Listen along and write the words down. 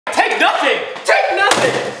nothing! Take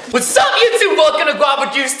nothing! What's up, YouTube? Welcome to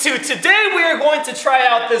Guava Juice 2. Today we are going to try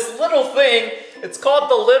out this little thing. It's called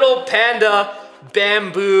the Little Panda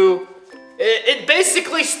Bamboo. It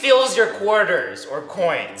basically steals your quarters or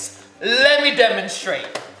coins. Let me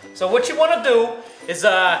demonstrate. So what you want to do is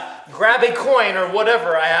grab a coin or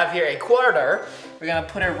whatever I have here, a quarter. We're gonna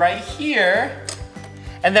put it right here.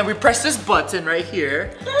 And then we press this button right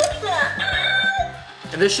here.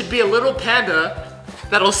 And there should be a little panda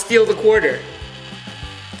that'll steal the quarter.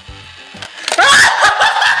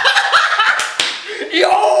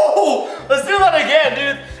 Yo! Let's do that again,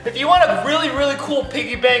 dude. If you want a really, really cool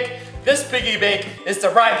piggy bank, this piggy bank is the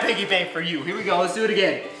right piggy bank for you. Here we go, let's do it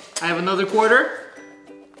again. I have another quarter.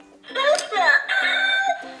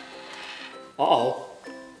 Uh-oh.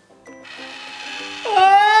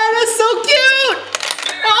 Oh, that's so cute!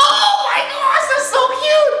 Oh my gosh, that's so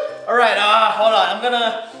cute! All right, hold on.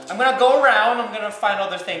 I'm gonna go around. I'm gonna find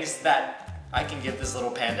other things that I can give this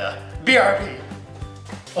little panda. BRB.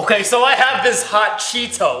 Okay, so I have this hot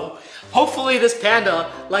Cheeto. Hopefully this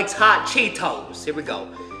panda likes hot Cheetos. Here we go.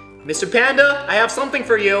 Mr. Panda, I have something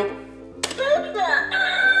for you.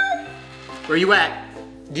 Where you at?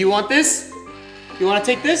 Do you want this? You wanna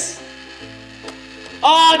take this?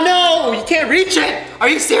 Oh no, you can't reach it. Are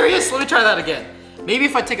you serious? Let me try that again. Maybe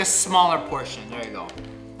if I take a smaller portion. There you go.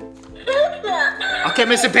 Okay,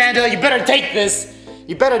 Mr. Panda, you better take this.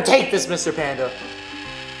 You better take this, Mr. Panda.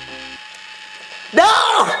 No!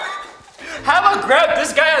 How about grab?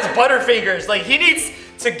 This guy has butterfingers. Like, he needs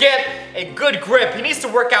to get a good grip. He needs to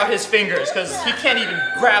work out his fingers because he can't even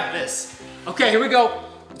grab this. Okay, here we go.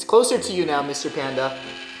 It's closer to you now, Mr. Panda.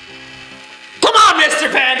 Come on,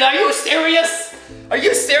 Mr. Panda, are you serious? Are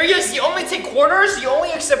you serious? You only take quarters? You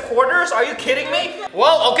only accept quarters? Are you kidding me?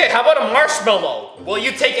 Well, okay, how about a marshmallow? Will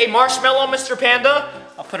you take a marshmallow, Mr. Panda?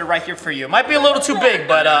 I'll put it right here for you. It might be a little too big,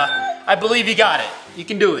 but I believe you got it. You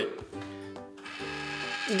can do it.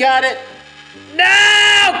 You got it.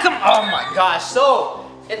 No! Come on. Oh my gosh. So,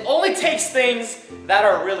 it only takes things that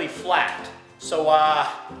are really flat. So,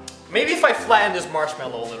 maybe if I flatten this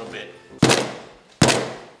marshmallow a little bit.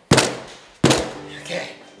 Okay.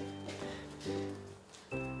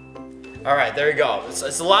 All right, there you go.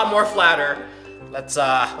 It's a lot more flatter. Let's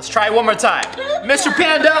try it one more time. Mr.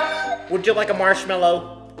 Panda, would you like a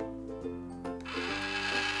marshmallow?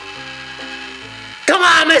 Come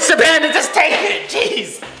on, Mr. Panda, just take it.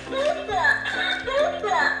 Jeez.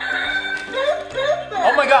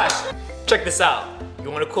 Oh my gosh. Check this out.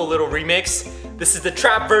 You want a cool little remix? This is the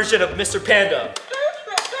trap version of Mr. Panda.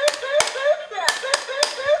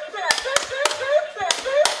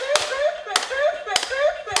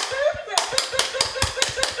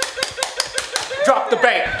 Drop the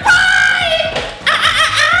bait.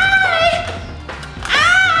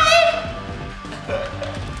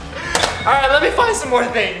 Alright, let me find some more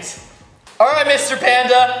things. Alright, Mr.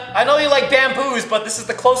 Panda. I know you like bamboos, but this is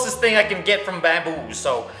the closest thing I can get from bamboos.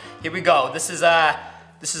 So, here we go. This is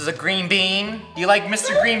a green bean. Do you like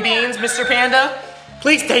Mr. Green Beans, Mr. Panda?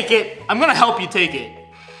 Please take it. I'm gonna help you take it.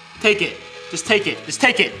 Take it. Just take it. Just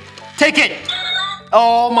take it. Take it.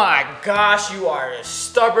 Oh my gosh, you are a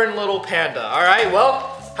stubborn little panda. All right, well,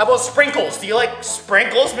 how about sprinkles? Do you like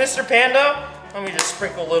sprinkles, Mr. Panda? Let me just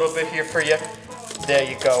sprinkle a little bit here for you. There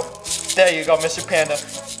you go. There you go, Mr. Panda.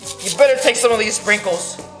 You better take some of these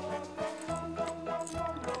sprinkles.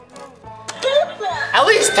 At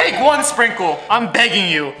least take one sprinkle. I'm begging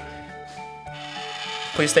you.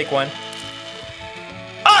 Please take one.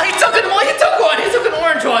 Oh, he took one. He took one. He took an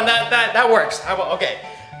orange one. That works. How about, okay.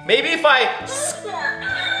 Maybe if I...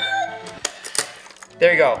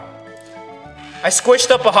 There you go. I squished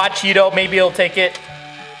up a hot Cheeto. Maybe it'll take it.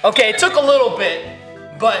 Okay, it took a little bit,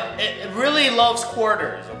 but it really loves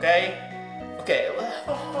quarters, okay? Okay,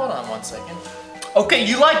 hold on one second. Okay,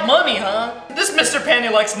 you like money, huh? This Mr. Panda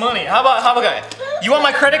likes money. How about guy? You want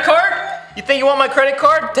my credit card? You think you want my credit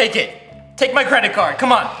card? Take it. Take my credit card.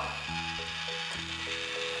 Come on.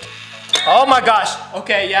 Oh my gosh.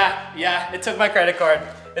 Okay, yeah, it took my credit card.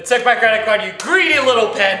 It took my credit card, you greedy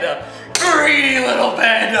little panda. Greedy little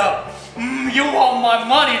panda. You want my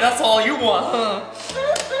money, that's all you want, huh?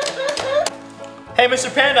 Hey, Mr.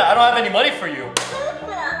 Panda, I don't have any money for you.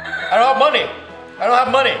 I don't have money. I don't have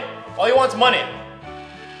money. All you want is money.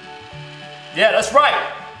 Yeah, that's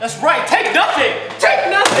right. That's right. Take nothing. Take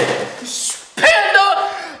nothing. Panda,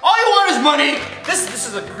 all you want is money. This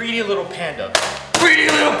is a greedy little panda. Greedy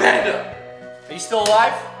little panda. Are you still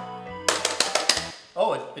alive?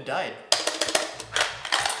 Oh, it died.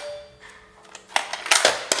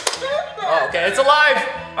 Oh, okay, it's alive.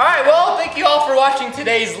 All right, well, thank you all for watching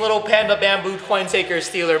today's little panda bamboo coin taker,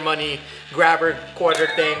 stealer, money grabber, quarter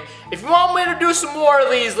thing. If you want me to do some more of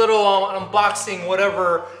these little unboxing,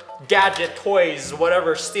 whatever gadget, toys,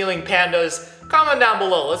 whatever, stealing pandas, comment down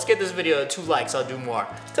below. Let's get this video to 2 likes, I'll do more.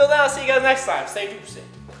 Till then, I'll see you guys next time. Stay juicy.